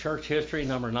Church History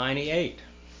number 98.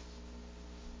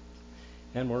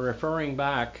 And we're referring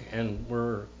back and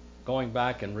we're going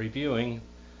back and reviewing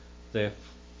the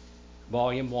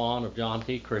volume 1 of John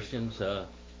T. Christian's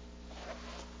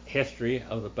History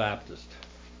of the Baptist.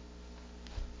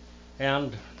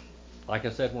 And like I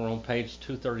said, we're on page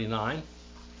 239.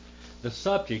 The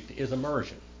subject is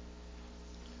immersion.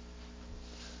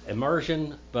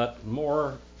 Immersion, but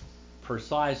more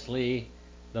precisely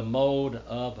the mode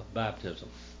of baptism.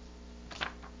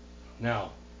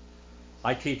 Now,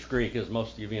 I teach Greek, as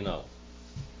most of you know,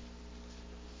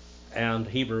 and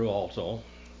Hebrew also.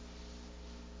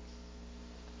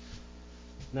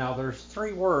 Now, there's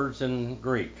 3 words in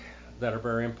Greek that are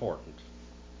very important: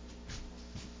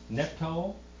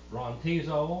 nipto,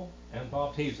 rontizo, and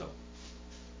baptizo.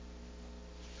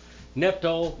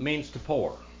 Nipto means to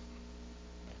pour.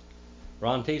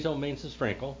 Rontizo means to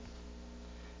sprinkle.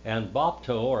 And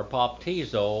bapto or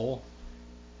baptizo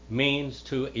means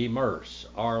to immerse.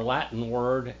 Our Latin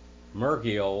word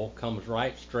mergio comes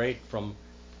right straight from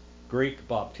Greek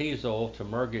baptizo to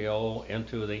mergio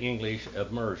into the English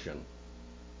immersion.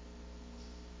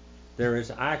 There is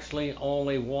actually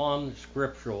only one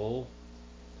scriptural,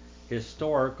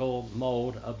 historical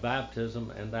mode of baptism,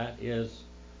 and that is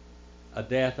a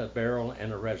death, a burial,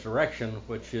 and a resurrection,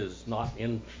 which is not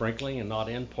in sprinkling and not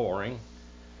in pouring,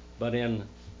 but in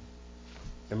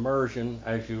immersion,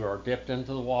 as you are dipped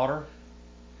into the water,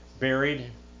 buried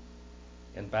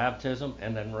in baptism,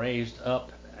 and then raised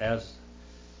up as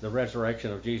the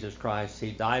resurrection of Jesus Christ.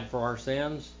 He died for our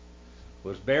sins,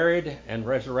 was buried, and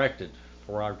resurrected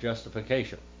for our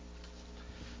justification.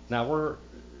 Now we're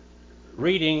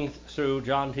reading through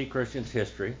John T. Christian's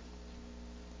history,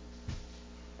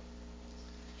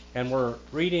 and we're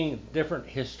reading different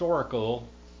historical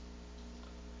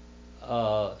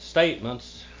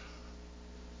statements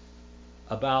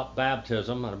about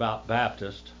baptism and about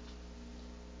Baptist.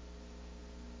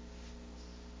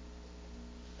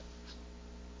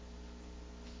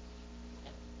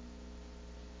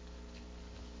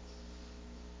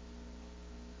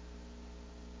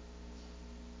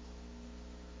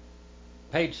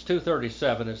 Page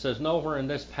 237, it says, nowhere in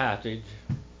this passage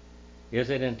is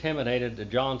it intimated that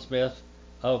John Smith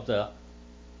or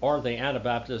the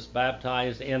Anabaptists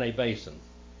baptized in a basin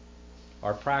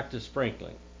or practiced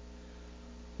sprinkling.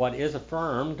 What is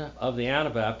affirmed of the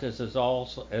Anabaptists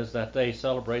is that they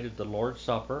celebrated the Lord's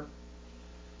Supper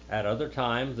at other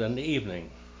times than the evening.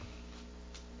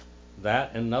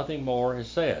 That and nothing more is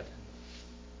said.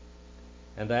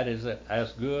 And that is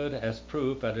as good as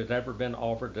proof as has ever been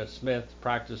offered that Smith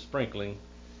practiced sprinkling,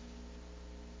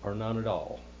 or none at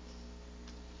all.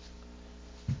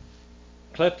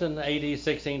 Clifton, AD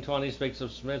 1620, speaks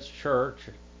of Smith's church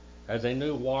as a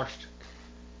new washed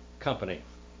company.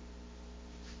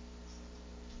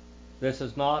 This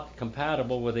is not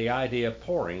compatible with the idea of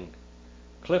pouring.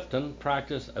 Clifton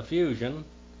practiced effusion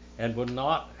and would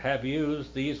not have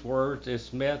used these words if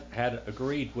Smith had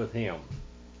agreed with him.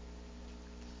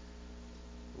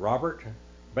 Robert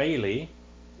Bailey,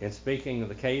 in speaking of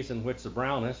the case in which the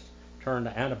Brownists turned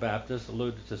Anabaptists,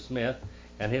 alluded to Smith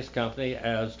and his company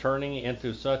as turning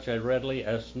into such as readily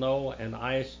as snow and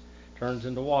ice turns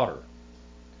into water.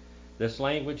 This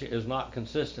language is not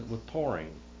consistent with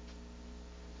pouring.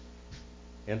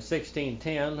 In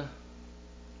 1610,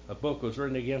 a book was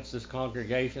written against this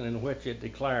congregation in which it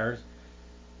declares,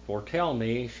 "For tell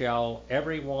me, shall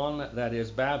every one that is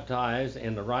baptized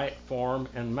in the right form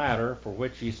and matter, for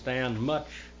which ye stand much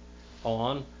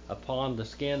upon the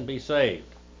skin be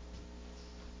saved?"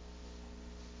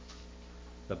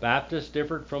 The Baptists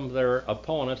differed from their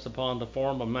opponents upon the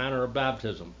form and manner of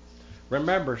baptism.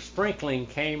 Remember, sprinkling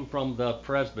came from the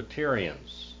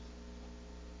Presbyterians.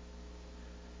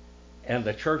 And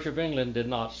the Church of England did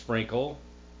not sprinkle.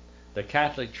 The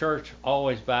Catholic Church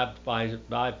always baptized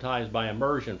by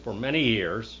immersion for many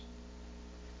years.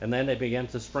 And then they began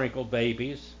to sprinkle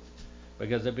babies,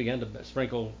 because they began to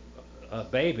sprinkle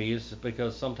babies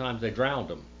because sometimes they drowned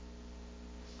them.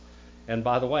 And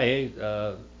by the way,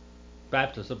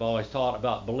 Baptists have always taught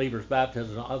about believers'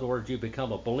 baptism. In other words, you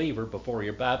become a believer before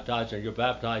you're baptized, and you're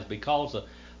baptized because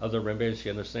of the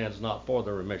remission of sins, not for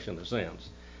the remission of sins.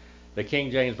 The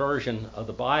King James Version of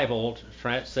the Bible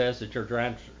says that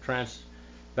you're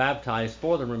baptized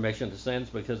for the remission of sins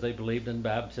because they believed in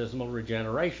baptismal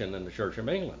regeneration in the Church of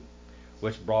England,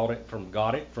 which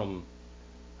got it from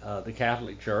the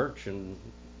Catholic Church and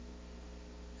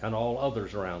all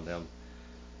others around them.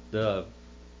 The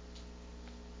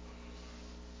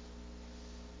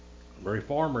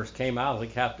Reformers came out of the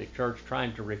Catholic Church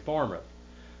trying to reform it,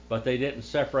 but they didn't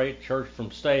separate church from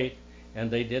state,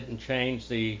 and they didn't change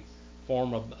the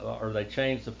form of, or they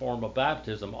changed the form of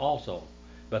baptism also.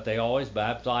 But they always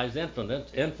baptized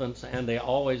infants, and they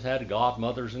always had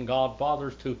godmothers and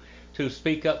godfathers to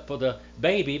speak up for the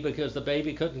baby because the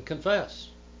baby couldn't confess.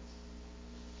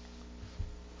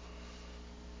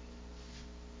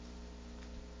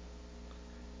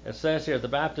 It says here the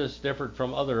Baptists differed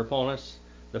from other opponents.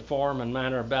 The form and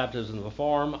manner of baptism. The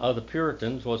form of the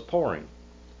Puritans was pouring.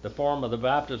 The form of the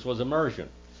Baptists was immersion.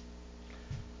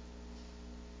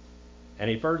 And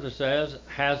he further says,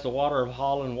 has the water of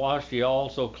Holland washed ye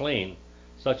also clean?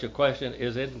 Such a question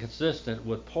is inconsistent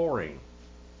with pouring.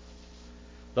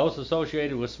 Those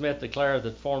associated with Smith declared that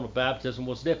the form of baptism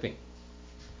was dipping.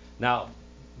 Now,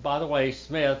 by the way,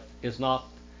 Smith is not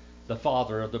the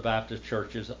father of the Baptist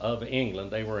churches of England.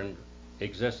 They were in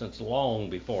existence long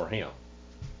before him.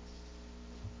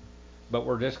 But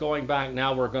we're just going back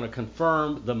now. We're going to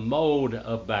confirm the mode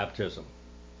of baptism.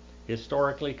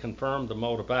 Historically confirm the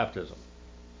mode of baptism.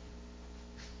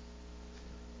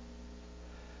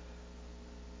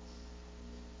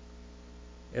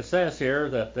 It says here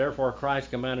that therefore Christ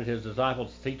commanded his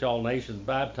disciples to teach all nations and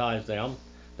baptize them,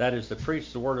 that is, to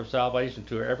preach the word of salvation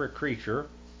to every creature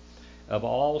of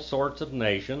all sorts of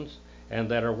nations, and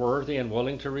that are worthy and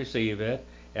willing to receive it,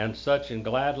 and such and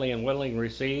gladly and willing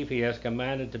receive, he has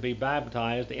commanded to be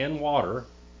baptized in water,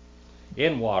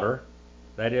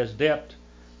 that is, dipped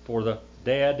for the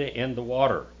dead in the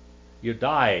water. You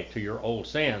die to your old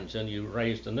sins and you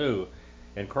raised anew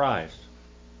in Christ.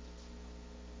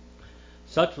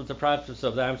 Such was the practice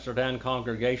of the Amsterdam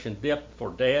congregation, dipped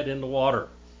for dead in the water,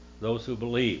 those who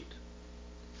believed.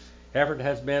 Effort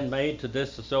has been made to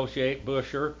disassociate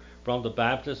Busher from the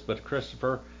Baptist, but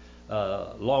Christopher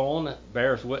Lone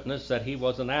bears witness that he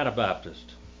was an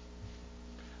Anabaptist.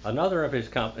 Another of his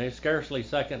company, scarcely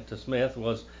second to Smith,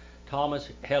 was Thomas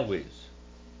Helwys.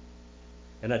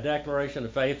 In a declaration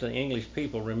of faith to the English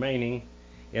people remaining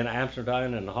in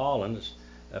Amsterdam and Holland,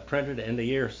 printed in the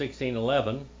year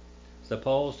 1611,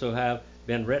 supposed to have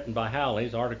been written by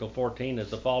Halley's, Article 14 is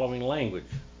the following language.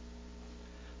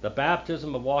 The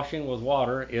baptism of washing with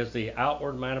water is the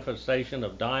outward manifestation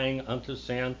of dying unto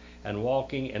sin and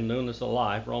walking in newness of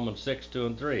life, Romans 6, 2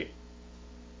 and 3.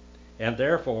 And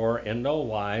therefore in no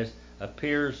wise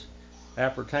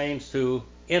appertains to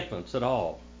infants at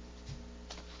all.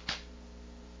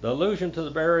 The allusion to the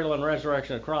burial and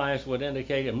resurrection of Christ would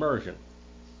indicate immersion.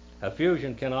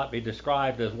 Effusion cannot be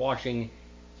described as washing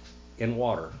in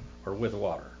water or with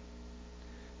water.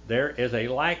 There is a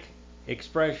like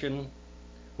expression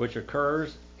which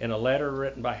occurs in a letter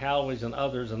written by Hallwys and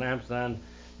others in Amsterdam,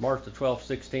 March the 12th,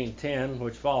 1610,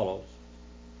 which follows.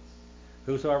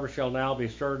 Whosoever shall now be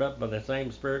stirred up by the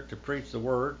same Spirit to preach the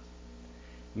word,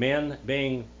 men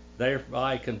being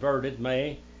thereby converted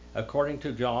may, according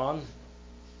to John,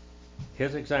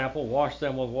 his example, wash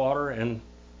them with water, and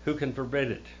who can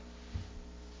forbid it?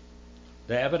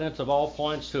 The evidence of all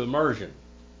points to immersion.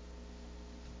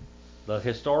 The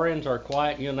historians are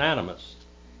quite unanimous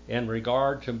in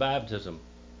regard to baptism.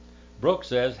 Brooks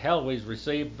says Helwys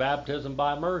received baptism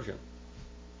by immersion.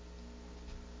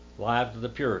 Lives of the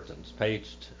Puritans,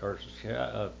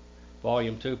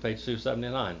 volume 2, page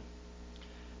 279.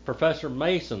 Professor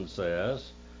Mason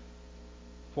says,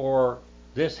 for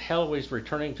this Helwys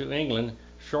returning to England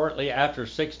shortly after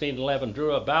 1611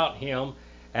 drew about him,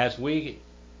 as we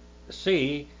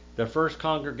see, the first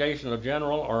congregation of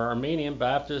General or Armenian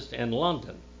Baptists in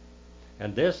London.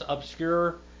 And this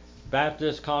obscure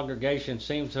Baptist congregation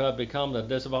seems to have become the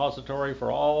dispository for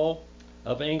all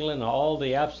of England and all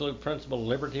the absolute principle of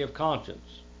liberty of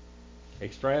conscience,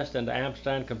 expressed in the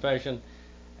Amsterdam Confession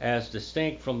as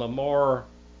distinct from the more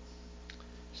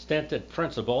stinted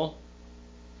principle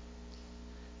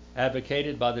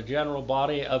advocated by the general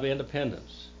body of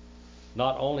independents.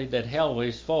 Not only did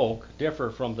Helwys folk differ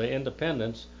from the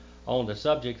independents on the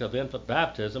subject of infant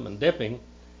baptism and dipping,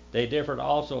 they differed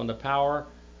also in the power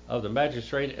of the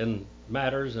magistrate in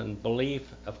matters and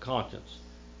belief of conscience.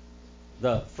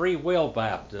 The Free Will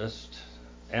Baptist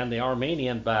and the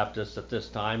Armenian Baptists at this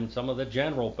time, some of the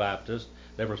General Baptists,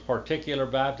 there was particular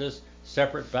Baptists,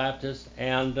 separate Baptists,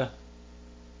 and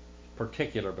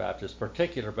particular Baptists.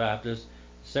 Particular Baptists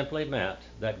simply meant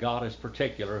that God is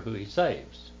particular who he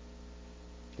saves.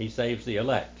 He saves the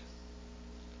elect.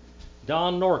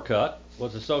 Don Norcutt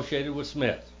was associated with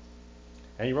Smith,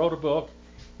 and he wrote a book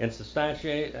to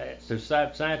substantiate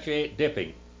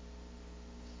dipping.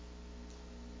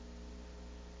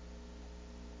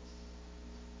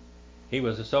 He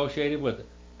was associated with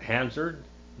Hansard,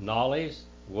 Knollys,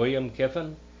 William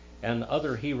Kiffin, and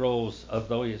other heroes of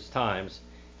those times.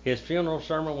 His funeral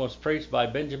sermon was preached by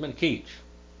Benjamin Keach.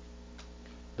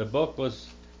 The book was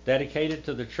dedicated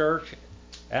to the church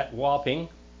at Wapping.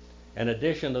 An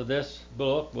edition of this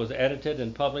book was edited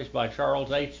and published by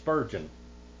Charles H. Spurgeon.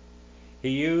 He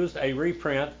used a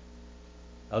reprint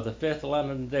of the 5th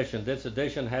London edition. This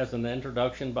edition has an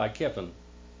introduction by Kiffin.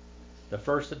 The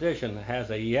first edition has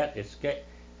yet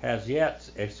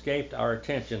escaped our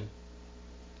attention,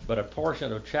 but a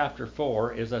portion of chapter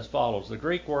 4 is as follows. The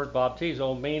Greek word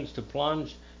baptizo means to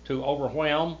plunge, to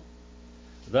overwhelm.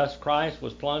 Thus Christ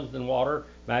was plunged in water,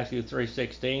 Matthew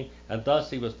 3:16, and thus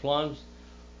he was plunged,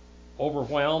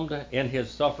 overwhelmed in his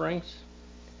sufferings.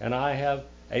 And I have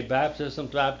a baptism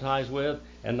to baptize with,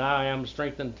 and now I am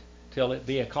strengthened till it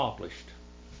be accomplished.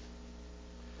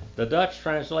 The Dutch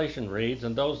translation reads,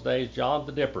 in those days John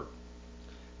the Dipper,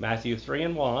 Matthew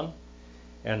 3:1,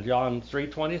 and John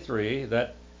 3:23.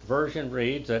 That version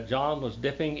reads that John was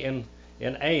dipping in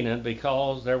Ainon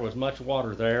because there was much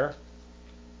water there.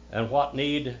 And what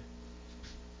need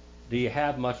do you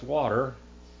have much water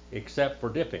except for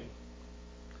dipping?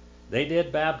 They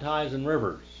did baptize in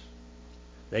rivers.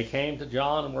 They came to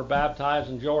John and were baptized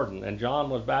in Jordan, and John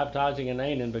was baptizing in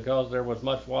Ainon because there was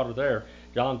much water there.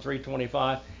 John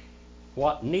 3:25.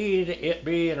 What need it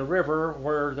be in a river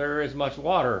where there is much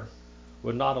water?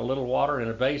 Would not a little water in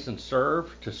a basin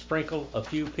serve to sprinkle a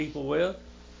few people with?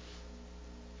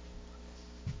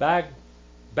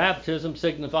 Baptism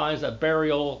signifies a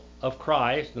burial of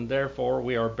Christ, and therefore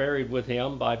we are buried with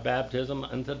him by baptism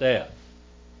unto death.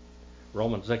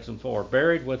 Romans 6:4.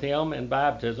 Buried with him in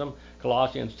baptism,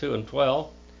 Colossians 2:12.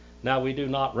 Now we do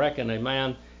not reckon a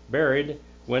man buried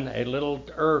when a little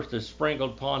earth is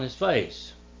sprinkled upon his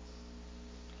face,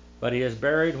 but he is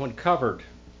buried when covered,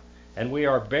 and we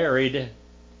are buried,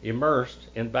 immersed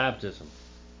in baptism.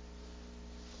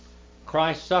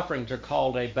 Christ's sufferings are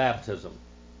called a baptism.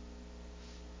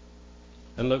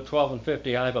 In Luke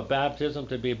 12:50, I have a baptism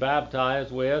to be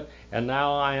baptized with, and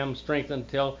now I am strengthened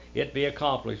till it be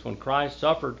accomplished. When Christ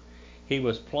suffered, he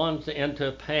was plunged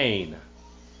into pain.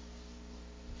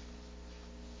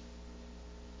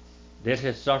 Did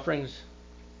his sufferings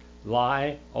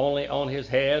lie only on his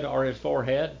head or his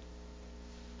forehead?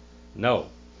 No.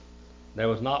 There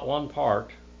was not one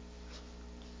part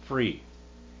free.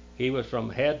 He was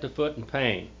from head to foot in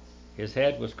pain. His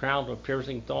head was crowned with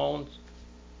piercing thorns.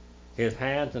 His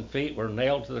hands and feet were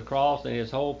nailed to the cross, and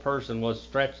his whole person was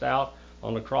stretched out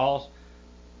on the cross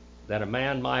that a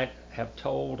man might have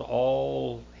told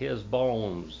all his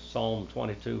bones. Psalm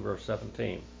 22, verse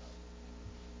 17.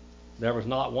 There was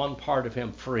not one part of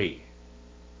him free.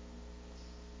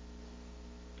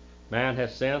 Man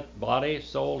has sinned, body,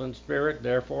 soul, and spirit.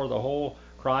 Therefore, the whole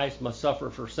Christ must suffer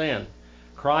for sin.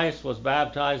 Christ was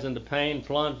baptized into pain,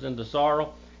 plunged into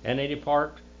sorrow, and any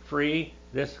part free,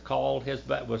 this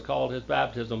was called his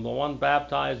baptism. The one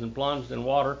baptized and plunged in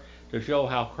water to show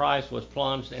how Christ was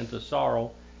plunged into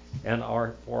sorrow and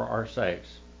for our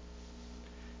sakes.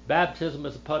 Baptism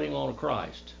is a putting on of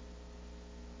Christ.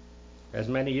 As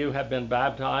many of you have been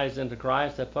baptized into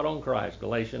Christ, have put on Christ.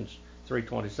 Galatians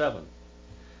 3:27.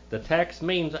 The text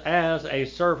means as a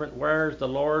servant wears the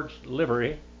Lord's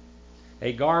livery,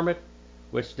 a garment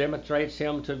which demonstrates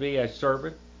him to be a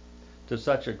servant to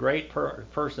such a great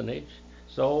personage,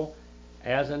 so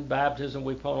as in baptism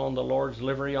we put on the Lord's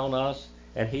livery on us,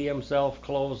 and he himself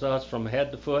clothes us from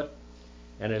head to foot,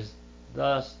 and is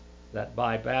thus that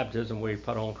by baptism we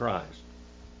put on Christ.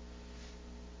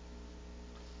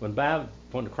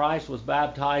 When Christ was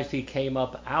baptized, he came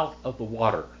up out of the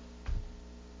water.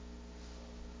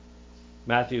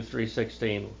 Matthew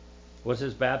 3:16. Was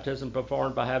his baptism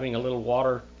performed by having a little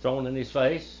water thrown in his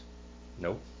face?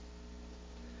 No.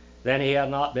 Then he had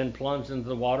not been plunged into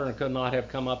the water and could not have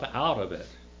come up out of it.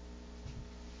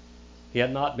 He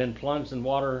had not been plunged in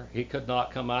water, he could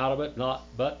not come out of it,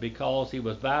 but because he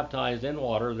was baptized in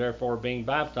water, therefore being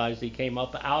baptized, he came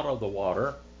up out of the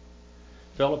water.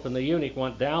 Philip and the eunuch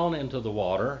went down into the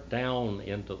water.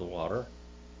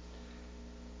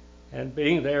 And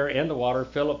being there in the water,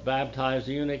 Philip baptized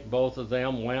the eunuch. Both of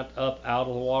them went up out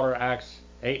of the water, Acts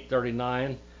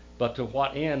 8:39. But to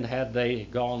what end had they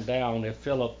gone down if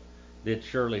Philip did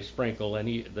surely sprinkle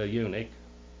the eunuch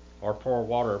or pour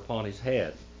water upon his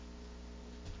head?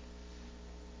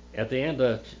 At the end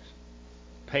of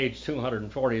page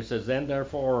 240, it says,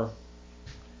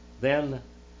 Then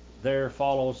there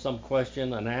follows some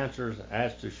question and answers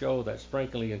as to show that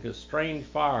sprinkling is a strange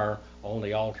fire on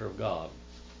the altar of God.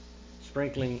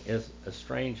 Sprinkling is a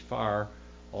strange fire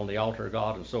on the altar of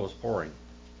God, and so is pouring.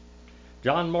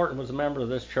 John Morton was a member of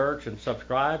this church and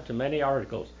subscribed to many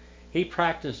articles. He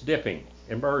practiced dipping,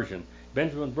 immersion.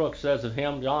 Benjamin Brooks says of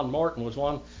him, John Morton was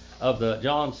one of the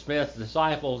John Smith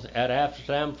disciples at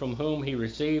Amsterdam from whom he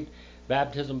received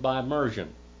baptism by immersion.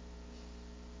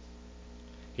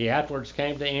 He afterwards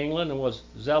came to England and was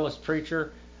a zealous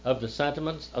preacher of the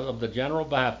sentiments of the General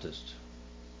Baptist.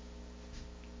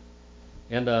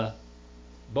 In the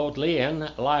Bodleian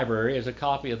Library is a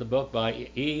copy of the book by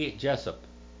E. Jessup,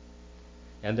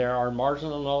 and there are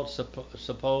marginal notes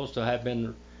supposed to have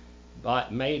been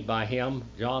made by him.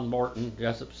 John Morton,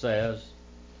 Jessup says,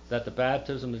 that the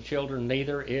baptism of children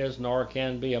neither is nor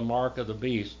can be a mark of the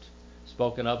beast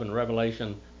spoken of in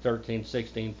Revelation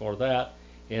 13:16, for that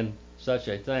in such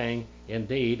a thing,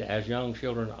 indeed, as young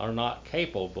children are not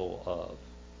capable of.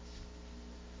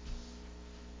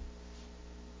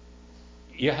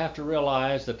 You have to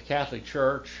realize that the Catholic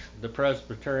Church, the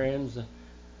Presbyterians,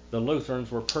 the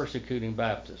Lutherans were persecuting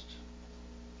Baptists.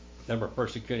 They were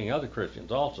persecuting other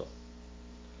Christians also.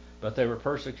 But they were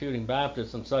persecuting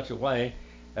Baptists in such a way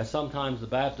as sometimes the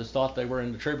Baptists thought they were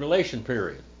in the tribulation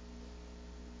period,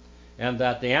 and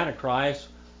that the Antichrist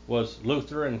was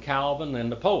Luther and Calvin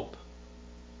and the Pope,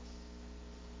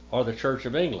 or the Church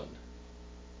of England.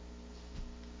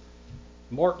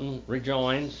 Morton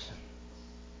rejoins,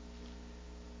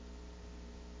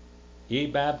 ye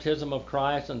baptism of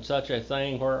Christ and such a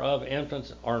thing whereof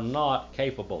infants are not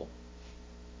capable.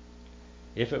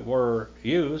 If it were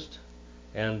used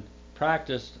and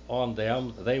practiced on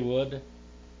them, they would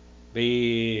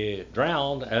be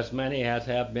drowned, as many as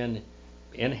have been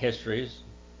in histories,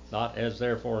 not as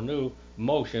therefore new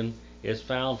motion is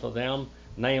found for them,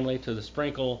 namely to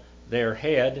sprinkle their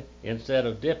head instead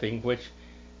of dipping, which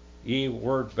ye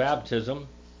word baptism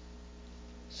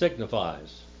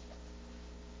signifies.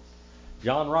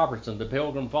 John Robertson, the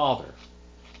Pilgrim Father,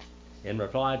 in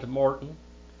reply to Morton,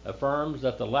 affirms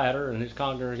that the latter and his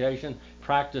congregation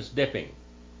practiced dipping.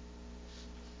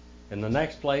 In the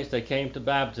next place they came to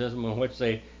baptism, in which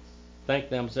they think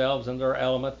themselves in their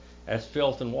element as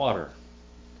filth and water.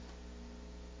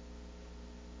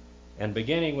 And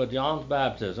beginning with John's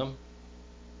baptism,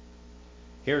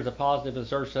 here's a positive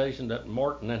assertion that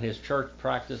Morton and his church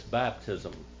practiced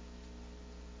baptism.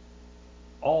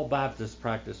 All Baptists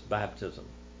practiced baptism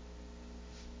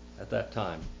at that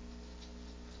time.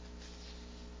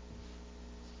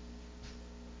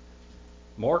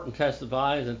 Morton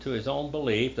testifies into his own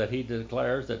belief that he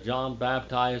declares that John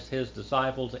baptized his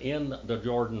disciples in the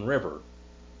Jordan River.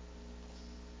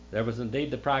 There was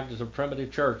indeed the practice of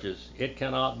primitive churches. It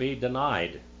cannot be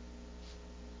denied.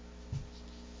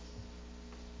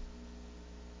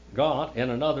 Gaunt, in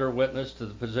another witness to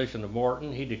the position of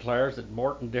Morton, he declares that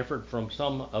Morton differed from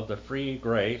some of the free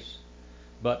grace,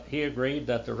 but he agreed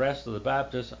that the rest of the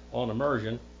Baptists on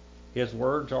immersion, his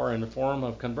words are in the form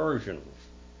of conversion.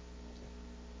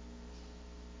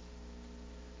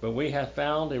 But we have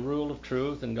found a rule of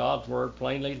truth in God's Word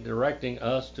plainly directing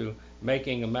us to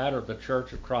making a matter of the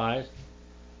Church of Christ,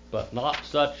 but not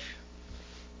such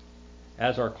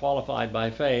as are qualified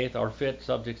by faith or fit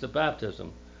subjects of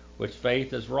baptism, which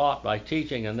faith is wrought by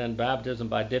teaching, and then baptism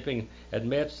by dipping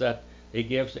admits that it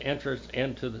gives interest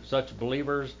into such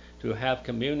believers to have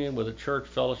communion with the church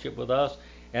fellowship with us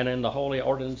and in the holy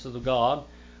ordinances of God,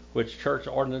 which church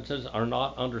ordinances are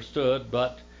not understood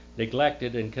but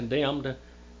neglected and condemned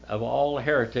of all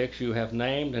heretics you have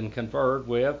named and conferred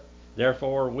with.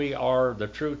 Therefore we are the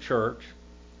true church,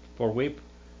 for we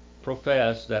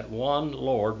profess that one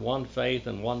Lord, one faith,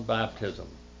 and one baptism.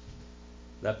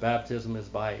 That baptism is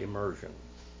by immersion.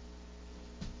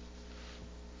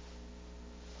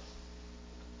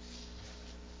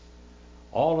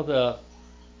 All of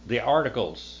the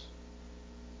articles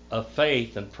of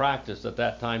faith and practice at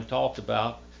that time talked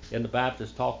about, in the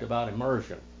Baptist, talked about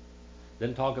immersion.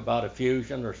 Didn't talk about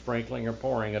effusion or sprinkling or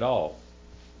pouring at all.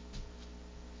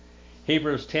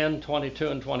 Hebrews 10:22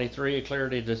 and 23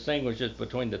 clearly distinguishes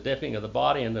between the dipping of the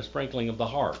body and the sprinkling of the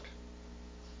heart.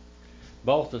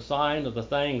 Both the sign of the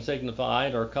thing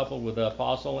signified are coupled with the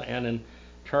apostle and in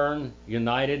turn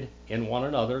united in one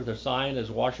another. The sign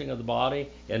is washing of the body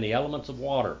in the elements of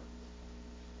water,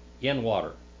 in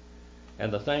water.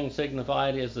 And the thing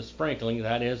signified is the sprinkling,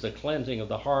 that is, the cleansing of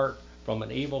the heart from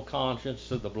an evil conscience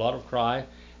through the blood of Christ,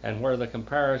 and where the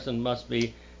comparison must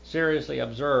be seriously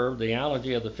observed, the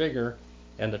analogy of the figure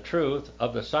and the truth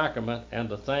of the sacrament and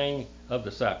the thing of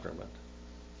the sacrament.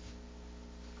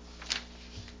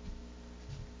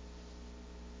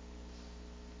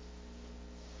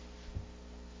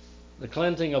 The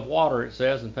cleansing of water, it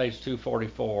says in page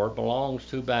 244, belongs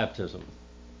to baptism.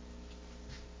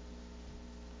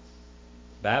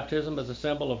 Baptism is a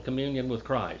symbol of communion with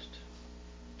Christ.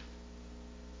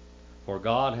 For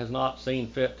God has not seen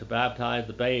fit to baptize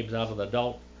the babes out of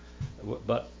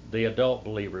the adult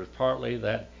believers, partly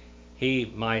that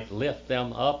he might lift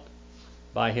them up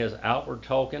by his outward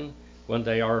token, when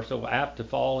they are so apt to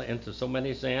fall into so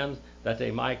many sins, that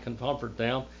they might comfort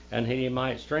them, and he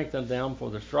might strengthen them for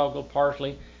the struggle,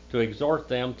 partially to exhort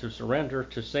them to surrender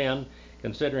to sin,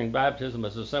 considering baptism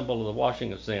as a symbol of the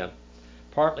washing of sin,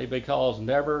 partly because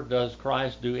never does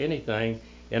Christ do anything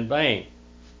in vain,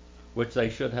 which they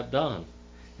should have done.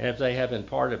 And if they have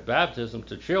imparted baptism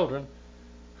to children,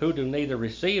 who do neither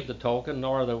receive the token,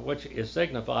 nor the which is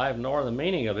signified, nor the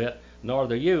meaning of it, nor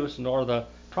the use, nor the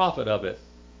profit of it.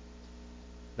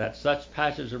 That such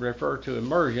passages refer to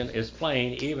immersion is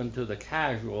plain even to the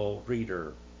casual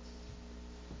reader.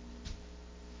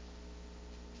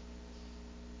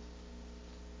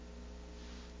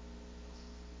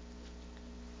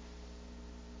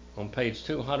 On page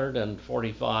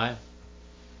 245,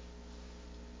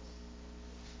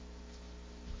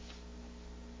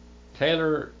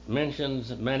 Taylor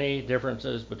mentions many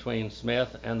differences between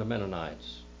Smith and the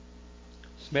Mennonites.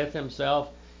 Smith himself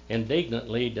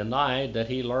indignantly denied that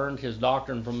he learned his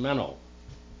doctrine from Mennel.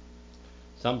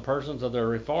 Some persons of the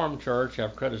Reformed Church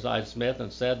have criticized Smith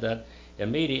and said that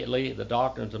immediately the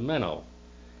doctrines of Mennel,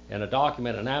 in a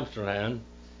document in Amsterdam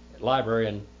Library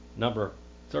in number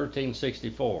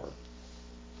 1364.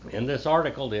 In this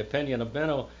article, the opinion of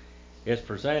Mennel is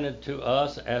presented to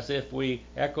us as if we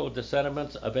echoed the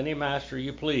sentiments of any master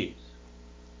you please.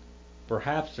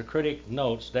 Perhaps the critic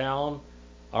notes down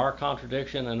our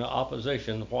contradiction and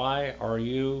opposition. Why are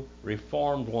you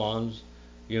reformed ones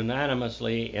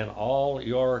unanimously in all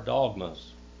your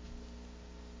dogmas?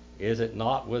 Is it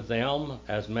not with them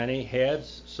as many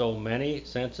heads, so many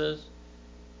senses?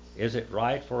 Is it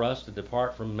right for us to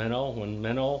depart from Mennel when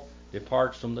Mennel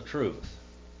departs from the truth?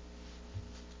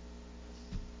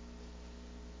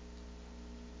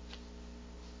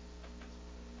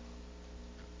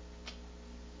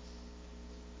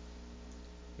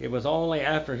 It was only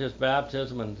after his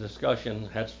baptism and discussion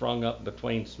had sprung up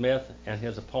between Smith and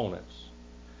his opponents,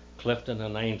 Clifton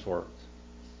and Ainsworth,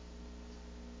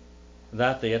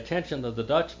 that the attention of the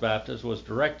Dutch Baptists was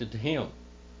directed to him.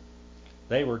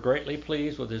 They were greatly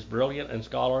pleased with his brilliant and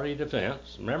scholarly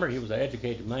defense. Remember, he was an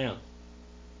educated man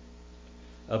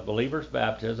of believers'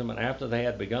 baptism, and after they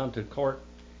had begun to court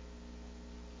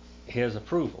his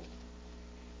approval.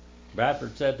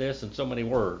 Bradford said this in so many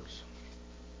words.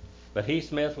 But he,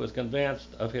 Smith, was convinced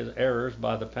of his errors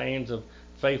by the pains of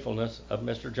faithfulness of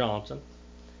Mr. Johnson,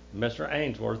 Mr.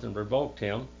 Ainsworth, and revoked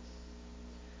him,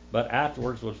 but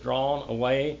afterwards was drawn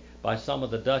away by some of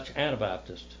the Dutch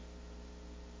Anabaptists,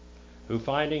 who,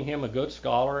 finding him a good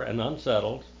scholar and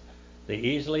unsettled, they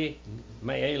easily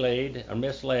waylaid or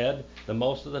misled the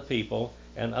most of the people,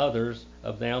 and others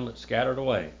of them scattered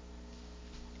away.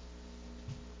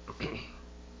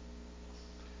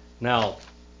 Now,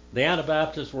 the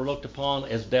Anabaptists were looked upon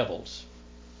as devils.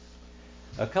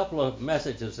 A couple of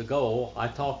messages ago, I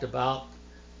talked about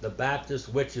the Baptist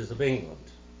witches of England.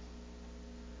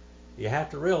 You have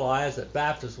to realize that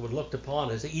Baptists were looked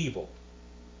upon as evil.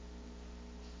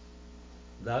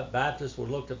 The Baptists were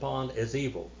looked upon as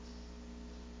evil.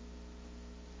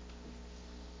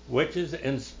 Witches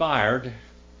inspired.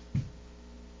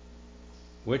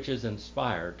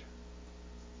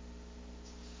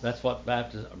 That's what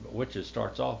Baptist witches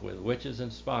starts off with. Witches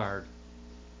inspired.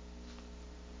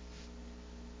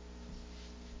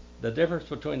 The difference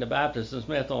between the Baptists and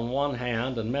Smith on one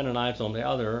hand and Mennonites on the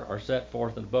other are set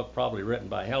forth in a book probably written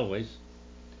by Helwys,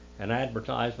 an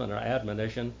advertisement or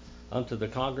admonition unto the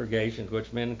congregations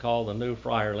which men call the New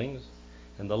Friarlings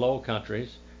in the Low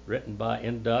Countries, written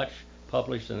in Dutch,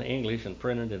 published in English, and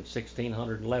printed in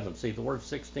 1611. See, the word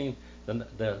 16,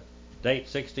 the date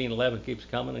 1611 keeps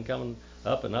coming and coming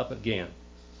up and up again.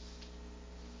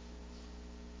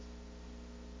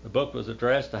 The book was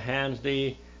addressed to Hans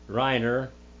D. Reiner,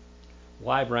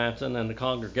 Wybranson, and the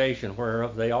congregation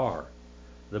whereof they are.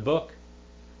 The book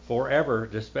forever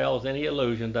dispels any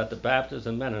illusion that the Baptists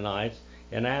and Mennonites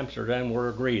in Amsterdam were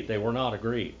agreed. They were not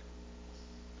agreed.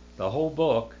 The whole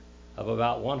book of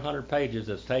about 100 pages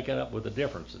is taken up with the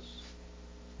differences.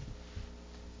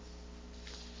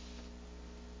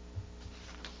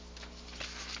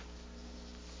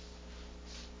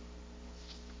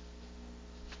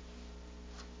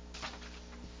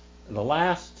 The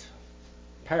last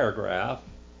paragraph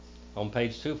on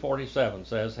page 247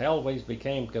 says, Helwys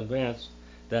became convinced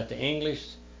that the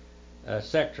English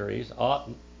sectaries ought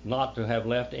not to have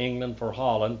left England for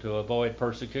Holland to avoid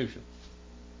persecution.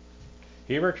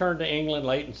 He returned to England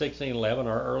late in 1611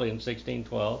 or early in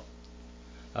 1612,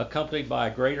 accompanied by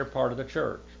a greater part of the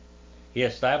church. He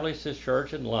established his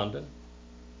church in London,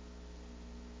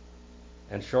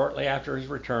 and shortly after his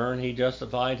return he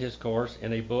justified his course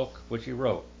in a book which he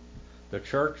wrote. The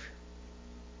church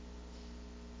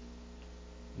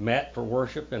met for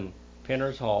worship in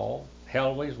Pinner's Hall.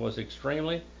 Helwys was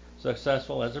extremely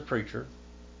successful as a preacher,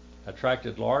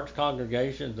 attracted large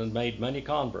congregations, and made many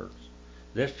converts.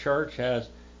 This church has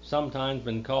sometimes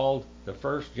been called the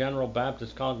first General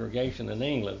Baptist congregation in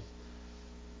England,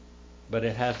 but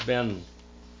it has been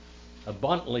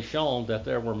abundantly shown that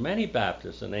there were many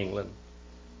Baptists in England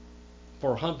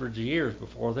for hundreds of years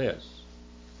before this.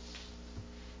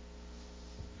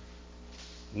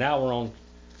 Now we're on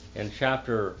in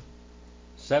chapter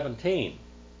 17.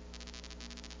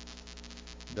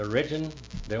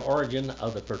 The origin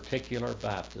of the particular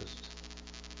Baptist.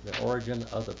 The origin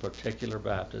of the particular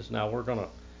Baptist. Now we're going to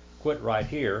quit right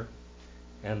here,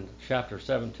 and chapter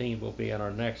 17 will be in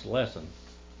our next lesson.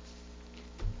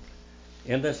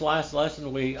 In this last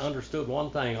lesson, we understood one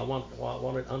thing. I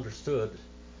wanted understood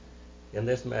in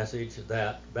this message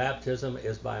that baptism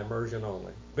is by immersion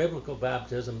only. Biblical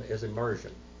baptism is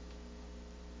immersion.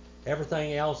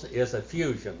 Everything else is a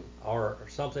fusion or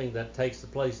something that takes the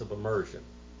place of immersion.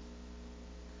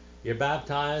 You're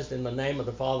baptized in the name of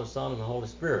the Father, Son, and the Holy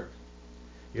Spirit.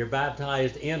 You're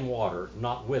baptized in water,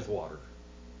 not with water.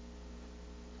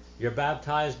 You're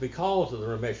baptized because of the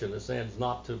remission of sins,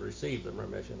 not to receive the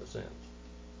remission of sins.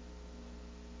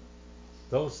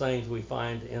 Those things we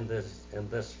find in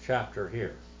this chapter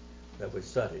here that we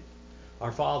studied.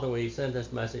 Our Father, we send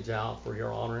this message out for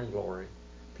your honor and glory.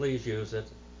 Please use it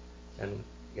and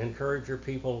encourage your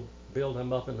people, build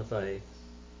them up in the faith.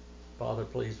 Father,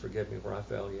 please forgive me where I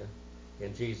fail you.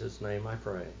 In Jesus' name I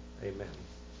pray. Amen.